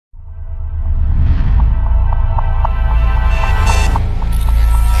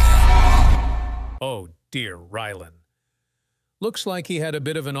dear Rylan. Looks like he had a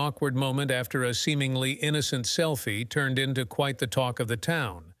bit of an awkward moment after a seemingly innocent selfie turned into quite the talk of the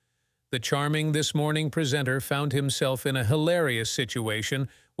town. The charming This Morning presenter found himself in a hilarious situation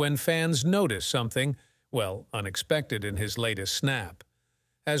when fans noticed something, well, unexpected in his latest snap.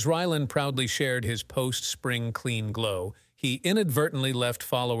 As Rylan proudly shared his post-spring clean glow, he inadvertently left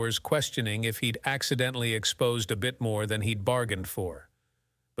followers questioning if he'd accidentally exposed a bit more than he'd bargained for.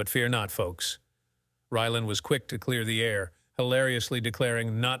 But fear not, folks. Rylan was quick to clear the air, hilariously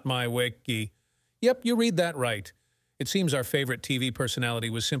declaring, "Not my wiki." Yep, you read that right. It seems our favorite TV personality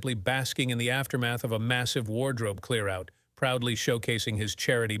was simply basking in the aftermath of a massive wardrobe clear-out, proudly showcasing his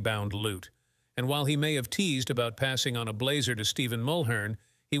charity-bound loot. And while he may have teased about passing on a blazer to Stephen Mulhern,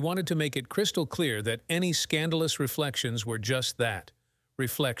 he wanted to make it crystal clear that any scandalous reflections were just that,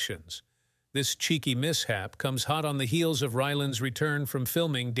 reflections. This cheeky mishap comes hot on the heels of Rylan's return from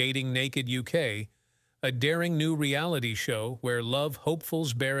filming Dating Naked UK, a daring new reality show where love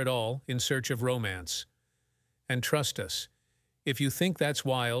hopefuls bear it all in search of romance. And trust us, if you think that's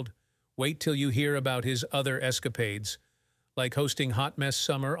wild, wait till you hear about his other escapades, like hosting Hot Mess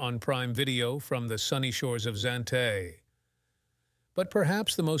Summer on Prime Video from the sunny shores of Zante. But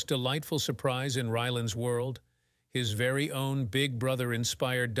perhaps the most delightful surprise in Rylan's world, his very own Big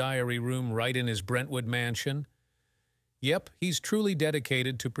Brother-inspired diary room right in his Brentwood mansion. Yep, he's truly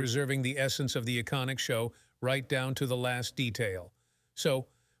dedicated to preserving the essence of the iconic show right down to the last detail. So,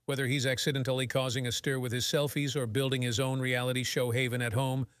 whether he's accidentally causing a stir with his selfies or building his own reality show haven at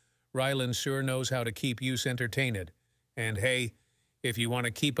home, Rylan sure knows how to keep you entertained. And hey, if you want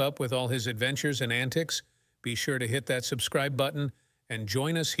to keep up with all his adventures and antics, be sure to hit that subscribe button and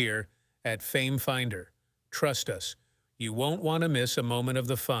join us here at Fame Finder. Trust us, you won't want to miss a moment of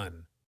the fun.